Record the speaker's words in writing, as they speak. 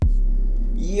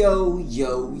Yo,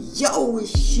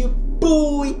 it's your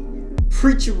boy,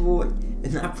 Preacher Boy,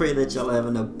 and I pray that y'all are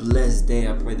having a blessed day.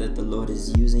 I pray that the Lord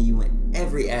is using you in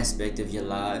every aspect of your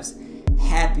lives.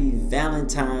 Happy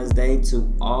Valentine's Day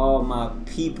to all my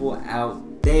people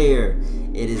out there.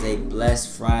 It is a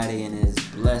blessed Friday, and it is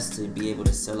blessed to be able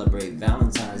to celebrate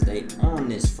Valentine's Day on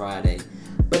this Friday.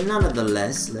 But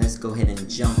nonetheless, let's go ahead and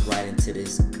jump right into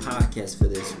this podcast for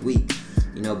this week.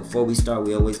 Before we start,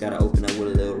 we always got to open up with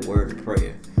a little word of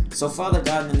prayer. So, Father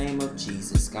God, in the name of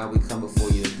Jesus, God, we come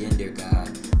before you again, dear God.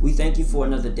 We thank you for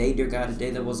another day, dear God, a day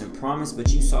that wasn't promised,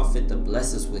 but you saw fit to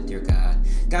bless us with, dear God.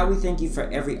 God, we thank you for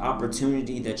every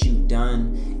opportunity that you've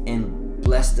done and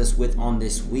blessed us with on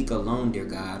this week alone, dear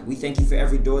God. We thank you for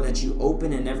every door that you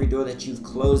open and every door that you've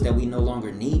closed that we no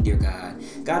longer need, dear God.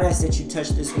 God, I ask that you touch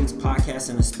this week's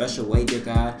podcast in a special way, dear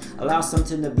God. Allow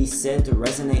something to be said to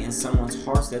resonate in someone's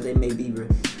hearts, that they may be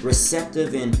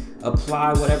receptive and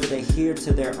apply whatever they hear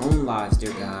to their own lives,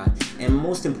 dear God. And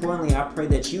most importantly, I pray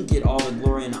that you get all the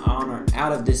glory and honor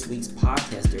out of this week's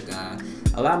podcast, dear God.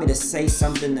 Allow me to say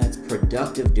something that's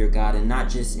productive, dear God, and not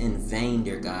just in vain,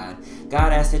 dear God.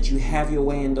 God, I ask that you have your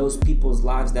way in those people's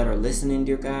lives that are listening,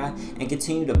 dear God, and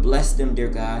continue to bless them, dear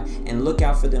God, and look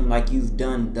out for them like you've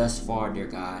done thus far, dear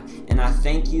God. And I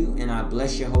thank you and I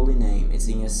bless your holy name. It's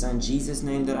in your son Jesus'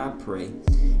 name that I pray.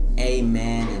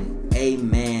 Amen and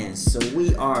amen. So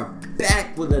we are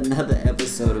back with another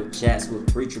episode of Chats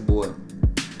with Preacher Boy.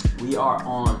 We are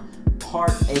on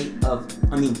part 7,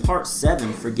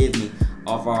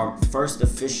 of our first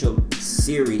official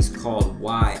series called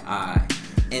Why I.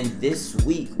 And this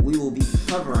week we will be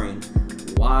covering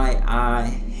why I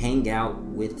hang out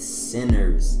with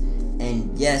sinners.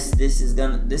 And yes, this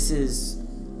is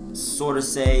sort of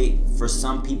say for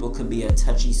some people could be a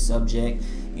touchy subject,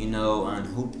 on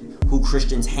who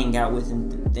Christians hang out with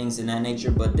and things in that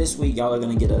nature. But this week y'all are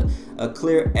going to get a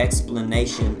clear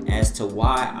explanation as to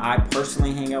why I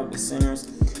personally hang out with sinners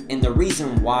and the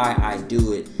reason why I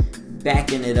do it,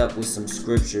 backing it up with some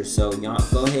scripture. So y'all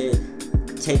go ahead,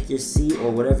 take your seat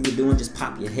or whatever you're doing, just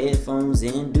pop your headphones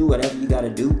in, do whatever you got to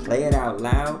do, play it out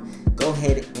loud. Go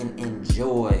ahead and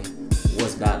enjoy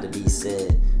what's about to be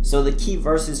said. So the key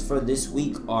verses for this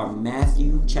week are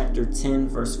Matthew chapter 10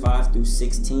 verse 5 through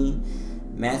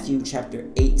 16, Matthew chapter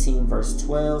 18 verse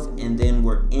 12, and then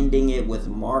we're ending it with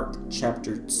Mark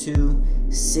chapter 2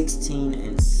 16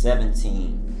 and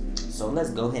 17. So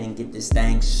let's go ahead and get this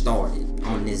thing started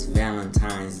on this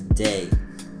Valentine's Day.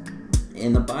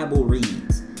 And the Bible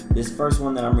reads, this first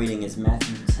one that I'm reading is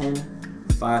Matthew 10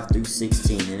 5 through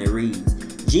 16, and it reads,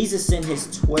 Jesus sent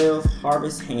his 12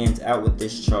 harvest hands out with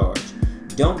this charge.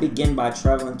 Don't begin by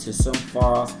traveling to some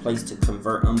far off place to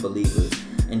convert unbelievers,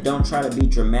 and don't try to be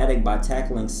dramatic by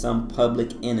tackling some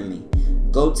public enemy.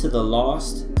 Go to the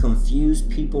lost, confused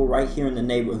people right here in the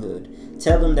neighborhood.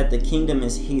 Tell them that the kingdom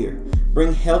is here.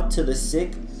 Bring health to the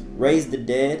sick, raise the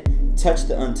dead, touch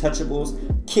the untouchables,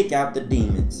 kick out the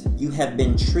demons. You have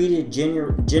been treated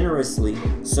generously,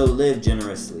 so live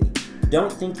generously.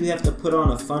 Don't think you have to put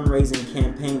on a fundraising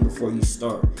campaign before you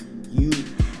start. You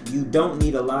don't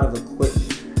need a lot of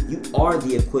equipment. You are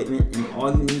the equipment, and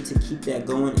all you need to keep that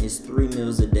going is 3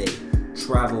 meals a day.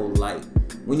 Travel light.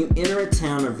 When you enter a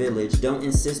town or village, don't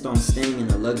insist on staying in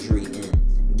a luxury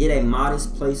inn. Get a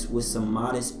modest place with some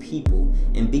modest people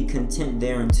and be content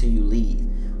there until you leave.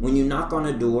 When you knock on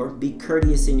a door, be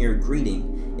courteous in your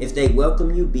greeting. If they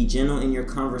welcome you, be gentle in your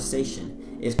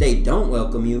conversation. If they don't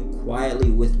welcome you,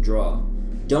 quietly withdraw.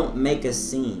 Don't make a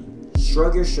scene.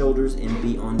 Shrug your shoulders and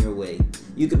be on your way.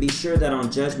 You can be sure that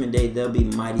on Judgment Day they'll be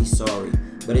mighty sorry,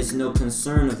 but it's no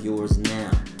concern of yours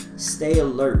now. Stay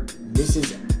alert. This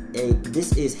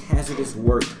is hazardous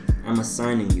work I'm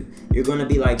assigning you. You're going to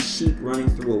be like sheep running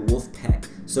through a wolf pack,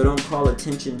 so don't call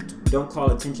attention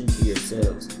to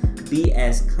yourselves. Be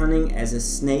as cunning as a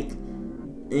snake,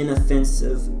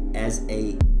 inoffensive as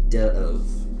a dove.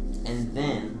 And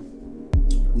then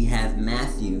we have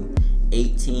Matthew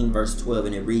 18 verse 12,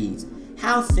 and it reads,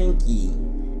 How think ye,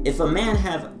 if a man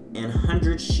have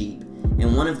 100 sheep,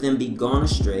 and one of them be gone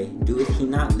astray, doeth he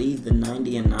not leave the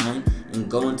 99 and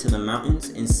go into the mountains,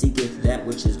 and seeketh that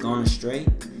which is gone astray?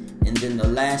 And then the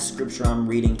last scripture I'm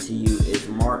reading to you is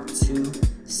Mark 2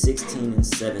 16 and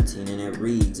 17, and it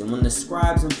reads, And when the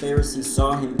scribes and Pharisees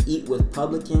saw him eat with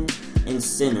publicans and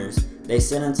sinners, they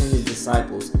said unto his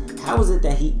disciples, How is it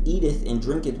that he eateth and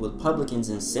drinketh with publicans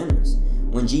and sinners?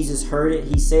 When Jesus heard it,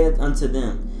 he saith unto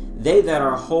them, They that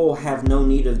are whole have no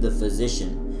need of the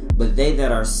physician, but they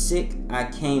that are sick I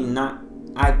came not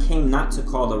to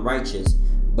call the righteous,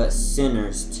 but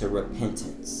sinners to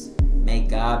repentance. May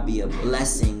God be a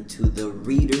blessing to the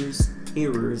readers,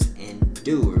 hearers, and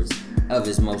doers of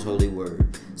his most holy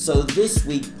word. So this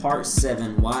week, part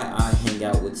 7, why I hang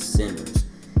out with sinners.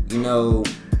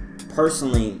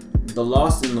 Personally, the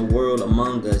lost in the world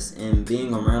among us and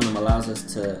being around them allows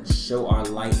us to show our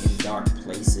light in dark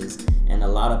places. And a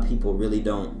lot of people really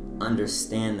don't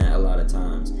understand that a lot of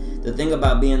times. The thing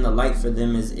about being the light for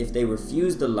them is if they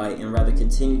refuse the light and rather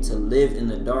continue to live in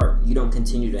the dark, you don't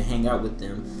continue to hang out with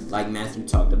them like Matthew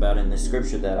talked about in the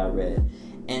scripture that I read.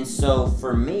 And so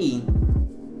for me,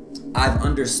 I've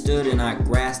understood and I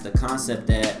grasped the concept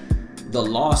that the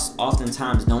lost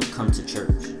oftentimes don't come to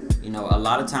church. A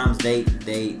lot of times they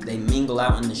mingle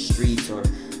out in the streets, or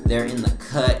they're in the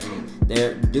cut and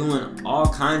they're doing all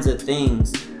kinds of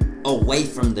things away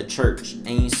from the church.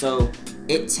 And so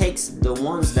it takes the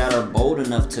ones that are bold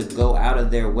enough to go out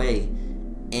of their way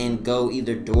and go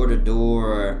either door to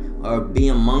door or be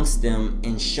amongst them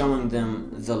and showing them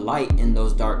the light in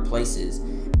those dark places.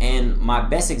 And my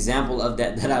best example of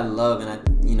that I love,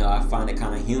 and I find it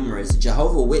kind of humorous,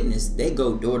 Jehovah's Witness, they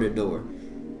go door to door.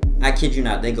 I kid you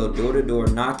not, they go door to door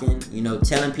knocking,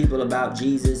 telling people about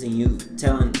Jesus, and you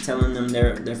telling them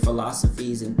their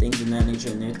philosophies and things of that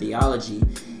nature and their theology.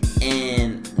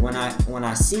 And when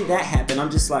I see that happen,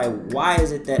 I'm just like, why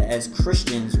is it that as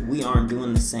Christians we aren't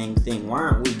doing the same thing? Why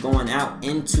aren't we going out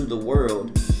into the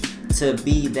world to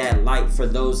be that light for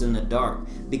those in the dark?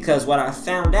 Because what I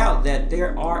found out that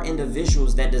there are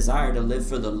individuals that desire to live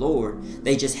for the Lord,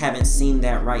 they just haven't seen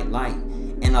that right light.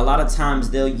 And a lot of times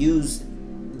they'll use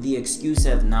the excuse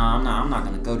of, I'm not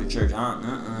gonna go to church.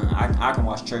 I can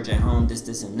watch church at home,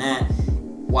 this and that,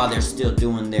 while they're still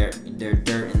doing their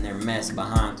dirt and their mess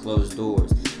behind closed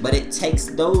doors. But it takes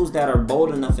those that are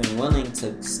bold enough and willing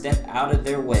to step out of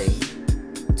their way,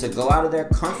 to go out of their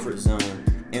comfort zone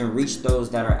and reach those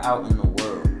that are out in the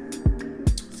world.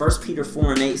 1 Peter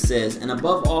 4:8 says, "And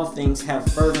above all things have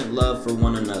fervent love for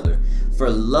one another,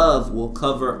 for love will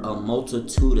cover a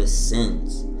multitude of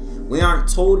sins." We aren't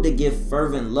told to give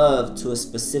fervent love to a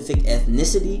specific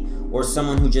ethnicity or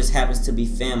someone who just happens to be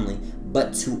family,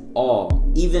 but to all,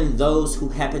 even those who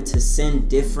happen to sin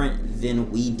different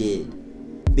than we did.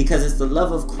 Because it's the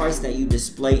love of Christ that you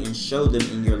display and show them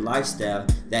in your lifestyle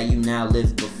that you now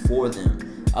live before them.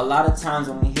 A lot of times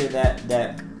when we hear that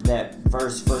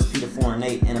verse, 1 Peter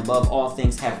 4:8, "And above all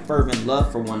things have fervent love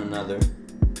for one another,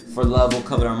 for love will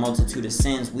cover a multitude of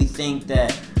sins," we think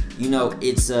that,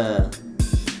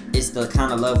 it's the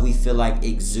kind of love we feel like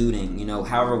exuding.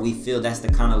 However we feel, that's the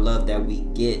kind of love that we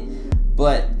get.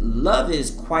 But love is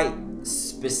quite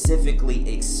specifically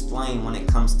explained when it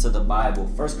comes to the Bible.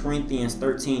 1 Corinthians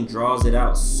 13 draws it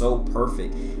out so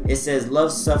perfect. It says,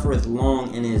 "Love suffereth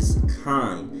long and is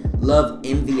kind. Love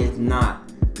envieth not.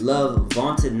 Love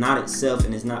vaunteth not itself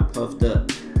and is not puffed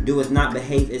up. Doeth not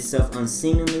behave itself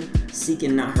unseemly.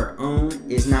 Seeketh not her own.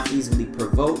 Is not easily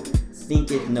provoked.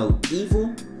 Thinketh no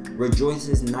evil.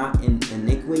 Rejoiceth not in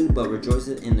iniquity, but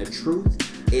rejoiceth in the truth.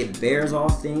 It bears all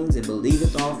things, it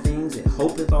believeth all things, it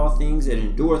hopeth all things, it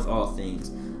endureth all things.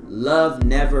 Love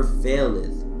never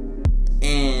faileth."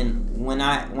 And when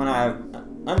I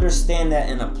understand that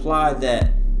and apply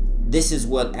that this is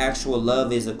what actual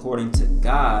love is according to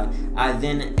God, I am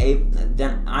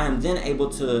then able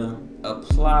to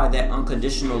apply that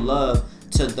unconditional love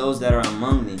to those that are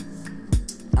among me.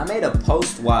 I made a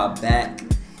post a while back,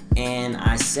 and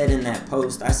I said in that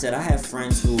post, I said I have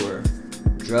friends who are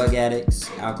drug addicts,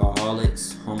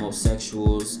 alcoholics,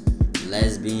 homosexuals,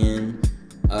 lesbian,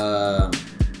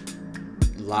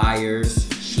 liars,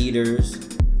 cheaters,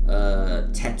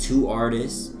 tattoo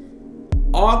artists,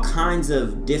 all kinds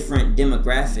of different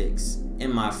demographics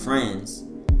in my friends.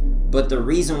 But the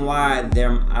reason why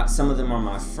some of them are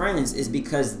my friends is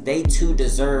because they too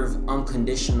deserve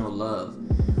unconditional love.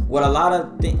 What a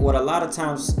lot of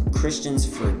times Christians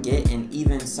forget, and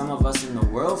even some of us in the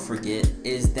world forget,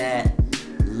 is that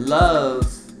love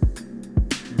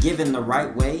given the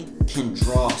right way can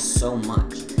draw so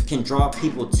much, can draw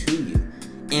people to you.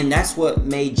 And that's what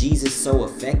made Jesus so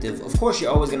effective. Of course, you're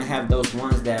always going to have those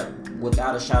ones that,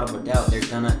 without a shadow of a doubt,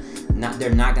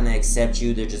 they're not going to accept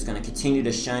you. They're just going to continue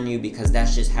to shun you because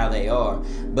that's just how they are.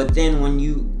 But then when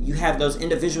you have those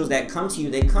individuals that come to you,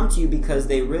 they come to you because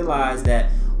they realize that,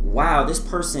 wow, this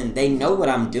person, they know what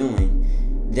I'm doing.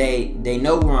 They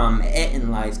know where I'm at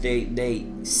in life. They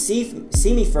see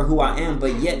me for who I am,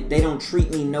 but yet they don't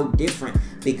treat me no different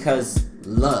because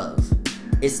love.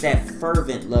 It's that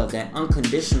fervent love, that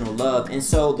unconditional love. And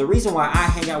so the reason why I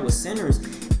hang out with sinners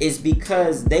is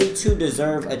because they too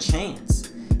deserve a chance.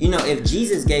 If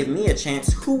Jesus gave me a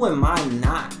chance, who am I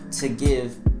not to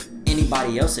give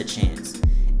anybody else a chance?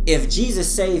 If Jesus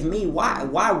saved me,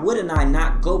 why wouldn't I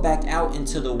not go back out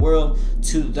into the world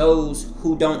to those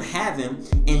who don't have him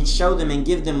and show them and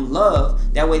give them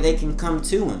love? That way they can come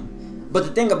to him. But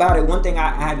the thing about it, one thing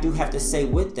I do have to say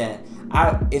with that,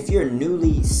 if you're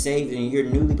newly saved and you're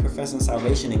newly professing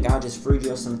salvation and God just freed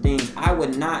you of some things, I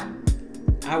would not,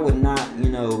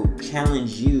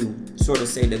 challenge you, sort of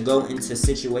say, to go into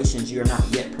situations you're not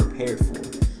yet prepared for.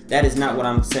 That is not what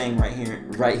I'm saying right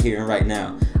here and right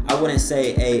now. I wouldn't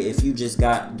say, hey, if you just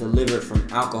got delivered from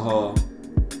alcohol,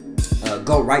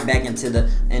 go right back into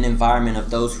an environment of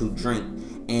those who drink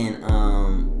and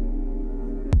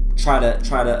try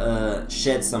to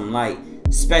shed some light,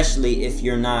 especially if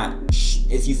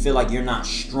you feel like you're not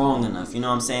strong enough. You know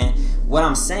what I'm saying? What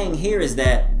I'm saying here is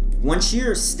that once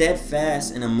you're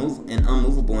steadfast and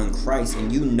unmovable in Christ,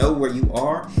 and you know where you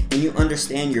are, and you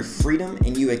understand your freedom,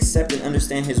 and you accept and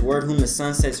understand his word, whom the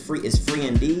Son sets free is free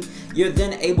indeed, you're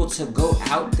then able to go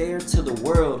out there to the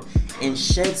world and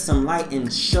shed some light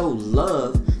and show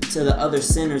love to the other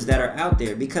sinners that are out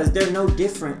there, because they're no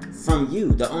different from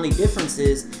you. The only difference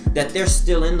is that they're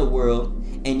still in the world,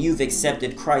 and you've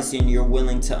accepted Christ, and you're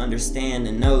willing to understand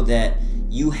and know that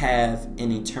you have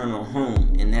an eternal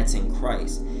home, and that's in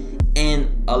Christ.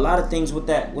 And a lot of things with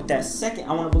that second,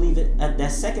 I want to believe it, that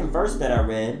second verse that I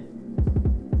read.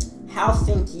 How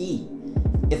think ye,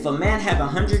 if a man have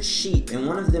 100 sheep, and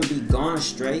one of them be gone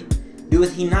astray,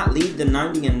 doeth he not leave the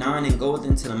 99 and goeth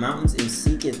into the mountains and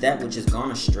seeketh that which is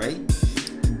gone astray?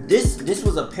 This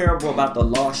was a parable about the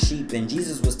lost sheep, and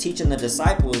Jesus was teaching the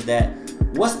disciples that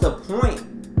what's the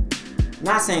point?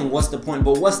 Not saying what's the point,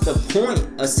 but what's the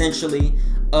point essentially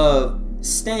of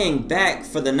staying back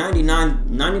for the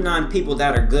 99 people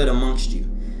that are good amongst you.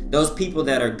 Those people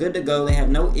that are good to go, they have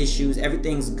no issues,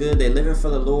 everything's good, they're living for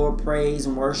the Lord, praise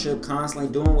and worship,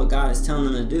 constantly doing what God is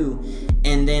telling them to do,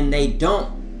 and then they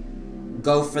don't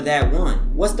go for that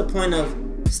one. What's the point of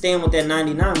staying with that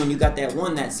 99 when you got that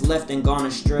one that's left and gone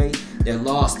astray? They're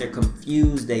lost, they're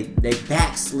confused, they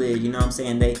backslid, you know what I'm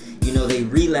saying? They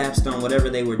relapsed on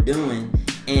whatever they were doing,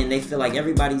 and they feel like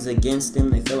everybody's against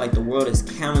them. They feel like the world is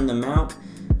counting them out.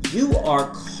 You are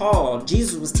called,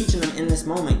 Jesus was teaching them in this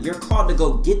moment, you're called to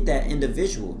go get that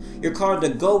individual. You're called to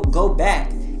go back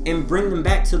and bring them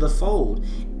back to the fold.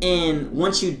 And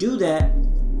once you do that,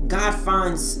 God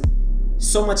finds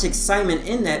so much excitement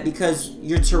in that, because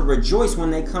you're to rejoice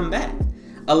when they come back.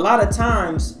 A lot of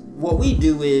times, what we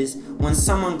do is when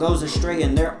someone goes astray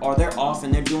and they're off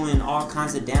and they're doing all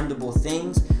kinds of damnable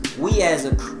things, we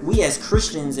as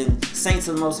Christians and saints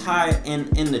of the Most High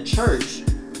in the church,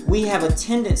 we have a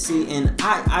tendency, and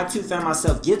I too found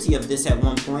myself guilty of this at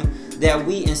one point, that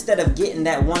we, instead of getting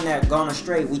that one that gone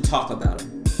astray, we talk about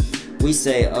him. We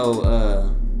say,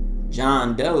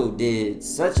 John Doe did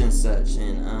such and such,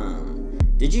 and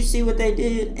did you see what they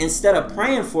did? Instead of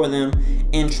praying for them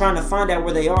and trying to find out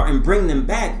where they are and bring them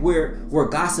back, we're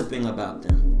gossiping about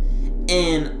them.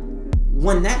 And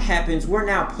when that happens, we're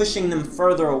now pushing them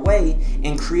further away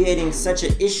and creating such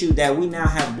an issue that we now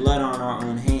have blood on our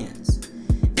own hands.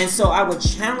 And so I would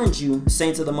challenge you,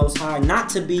 saints of the Most High, not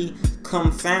to be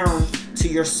confounded to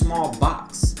your small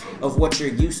box of what you're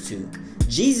used to.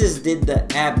 Jesus did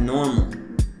the abnormal.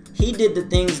 He did the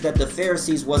things that the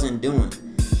Pharisees wasn't doing.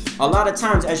 A lot of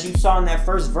times, as you saw in that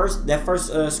first verse, that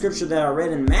first scripture that I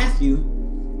read in Matthew,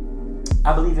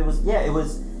 I believe it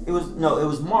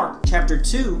was Mark chapter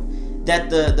 2,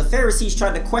 that the Pharisees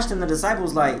tried to question the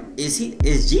disciples, like, is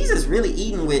Jesus really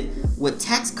eating with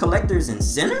tax collectors and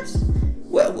sinners?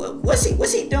 What's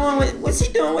he doing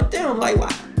with them? Like,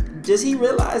 why? Does he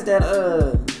realize that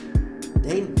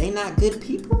they not good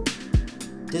people?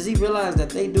 Does he realize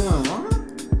that they doing wrong?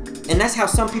 And that's how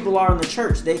some people are in the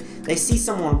church. They see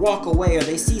someone walk away, or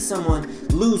they see someone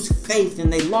lose faith,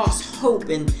 and they lost hope,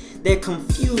 and they're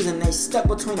confused, and they stuck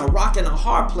between a rock and a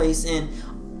hard place. And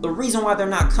the reason why they're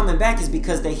not coming back is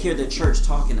because they hear the church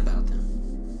talking about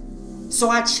them. So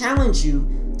I challenge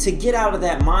you to get out of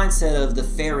that mindset of the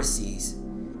Pharisees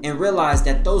and realize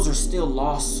that those are still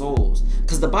lost souls.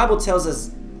 Because the Bible tells us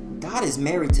God is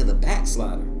married to the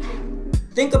backslider.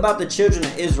 Think about the children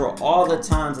of Israel, all the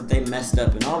times that they messed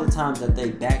up and all the times that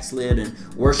they backslid and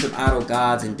worshiped idol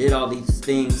gods and did all these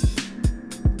things.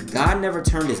 God never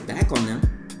turned his back on them.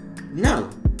 No.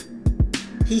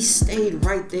 He stayed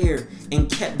right there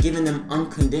and kept giving them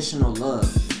unconditional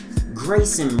love.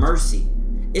 Grace and mercy.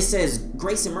 It says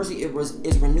grace and mercy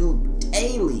is renewed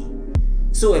daily.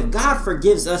 So if God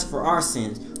forgives us for our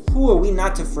sins, who are we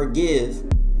not to forgive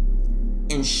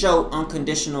and show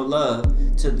unconditional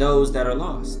love to those that are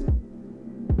lost?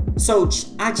 So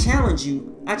I challenge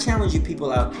you people,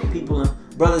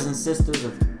 brothers and sisters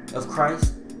of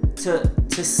Christ,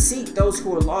 to seek those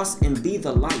who are lost and be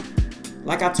the light.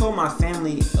 Like I told my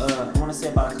family, I want to say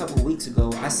about a couple of weeks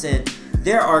ago, I said,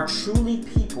 there are truly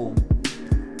people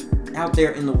out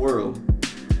there in the world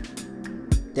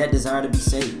that desire to be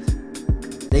saved.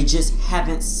 They just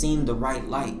haven't seen the right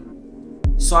light.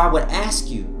 So I would ask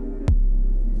you,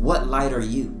 what light are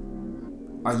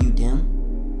you? Are you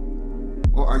dim?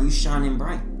 Or are you shining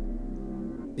bright?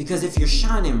 Because if you're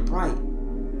shining bright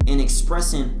and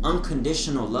expressing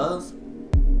unconditional love,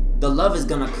 the love is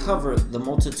going to cover the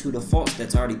multitude of faults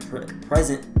that's already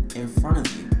present in front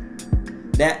of you.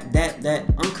 That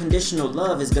unconditional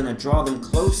love is going to draw them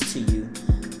close to you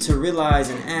to realize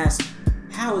and ask,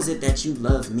 how is it that you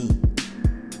love me?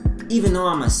 Even though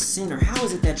I'm a sinner, how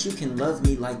is it that you can love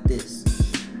me like this?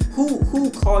 Who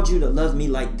called you to love me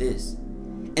like this?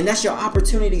 And that's your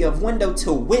opportunity of window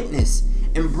to witness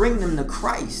and bring them to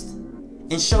Christ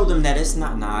and show them that it's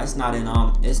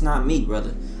not me,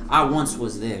 brother. I once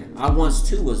was there. I once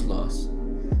too was lost.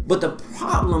 But the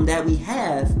problem that we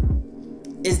have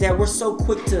is that we're so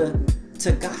quick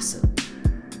to gossip.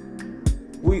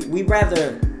 We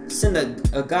rather send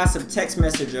a gossip text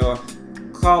message or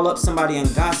call up somebody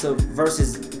and gossip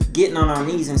versus getting on our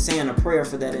knees and saying a prayer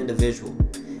for that individual.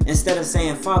 Instead of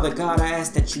saying, Father God, I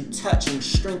ask that you touch and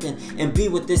strengthen and be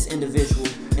with this individual.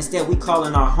 Instead, we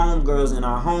calling our homegirls and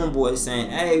our homeboys saying,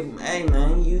 hey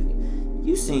man,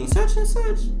 you seen such and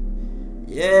such?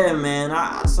 Yeah, man,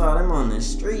 I saw them on the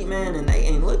street, man, and they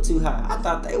ain't look too hot. I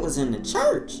thought they was in the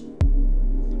church.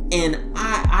 And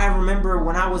I remember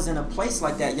when I was in a place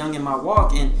like that, young in my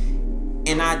walk,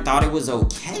 and I thought it was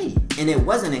okay. And it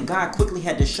wasn't. And God quickly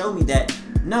had to show me that,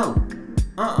 no,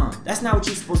 that's not what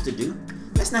you're supposed to do.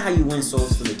 That's not how you win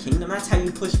souls for the kingdom. That's how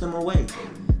you push them away.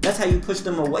 That's how you push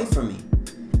them away from me.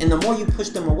 And the more you push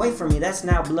them away from me, that's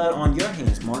now blood on your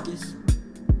hands, Marcus.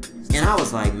 And I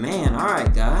was like, man, all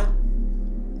right, God.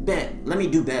 Bet. Let me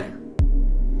do better.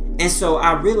 And so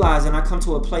I realized and I come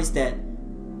to a place that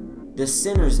the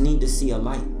sinners need to see a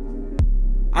light.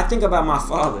 I think about my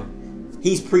father.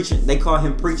 He's preaching. They call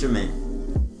him Preacher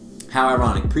Man. How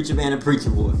ironic. Preacher Man and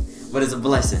Preacher Boy. But it's a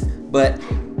blessing. But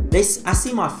I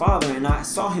see my father and I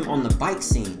saw him on the bike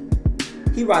scene.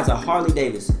 He rides a Harley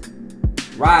Davidson.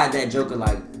 Ride that joker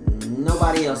like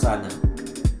nobody else I know.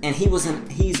 And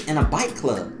he's in a bike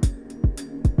club.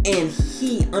 And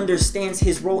he understands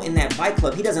his role in that bike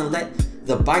club. He doesn't let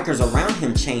the bikers around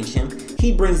him change him.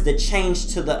 He brings the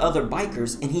change to the other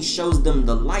bikers and he shows them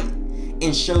the light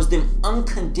and shows them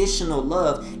unconditional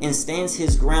love and stands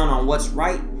his ground on what's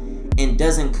right and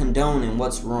doesn't condone in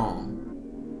what's wrong.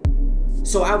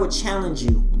 So I would challenge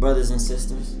you, brothers and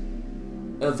sisters,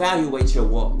 evaluate your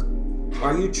walk.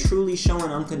 Are you truly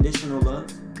showing unconditional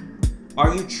love?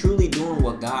 Are you truly doing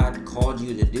what God called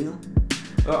you to do?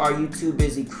 Or are you too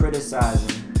busy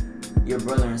criticizing your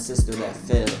brother and sister that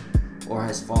fell or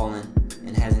has fallen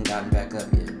and hasn't gotten back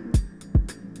up yet?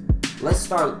 Let's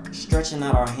start stretching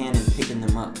out our hand and picking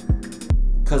them up.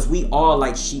 Because we all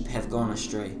like sheep have gone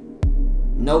astray.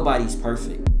 Nobody's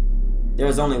perfect.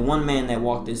 There's only one man that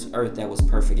walked this earth that was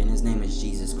perfect, and his name is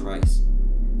Jesus Christ.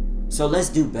 So let's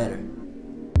do better.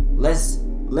 Let's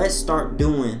start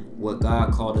doing what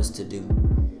God called us to do.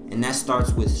 And that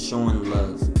starts with showing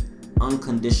love.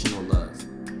 Unconditional love.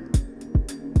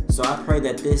 So I pray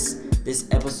that this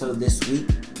episode this week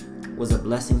was a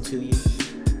blessing to you.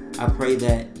 I pray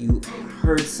that you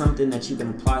heard something that you can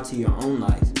apply to your own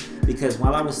life. Because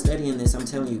while I was studying this, I'm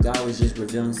telling you, God was just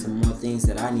revealing some more things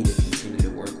that I need to continue to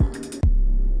work on.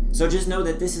 So just know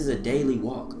that this is a daily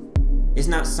walk. It's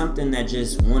not something that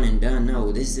just one and done.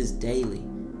 No, this is daily.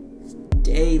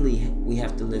 Daily we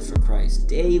have to live for Christ.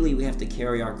 Daily we have to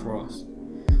carry our cross.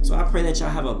 So I pray that y'all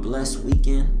have a blessed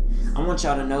weekend. I want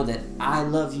y'all to know that I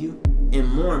love you. And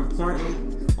more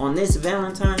importantly, on this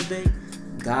Valentine's Day,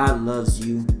 God loves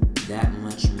you that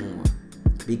much more.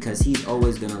 Because he's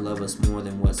always going to love us more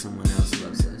than what someone else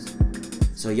loves us.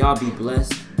 So y'all be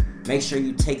blessed. Make sure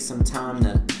you take some time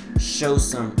to show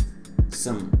some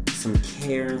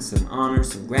care and some honor,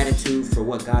 some gratitude for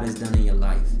what God has done in your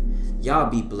life. Y'all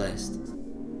be blessed.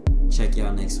 Check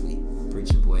y'all next week.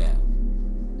 Preacher Boy out.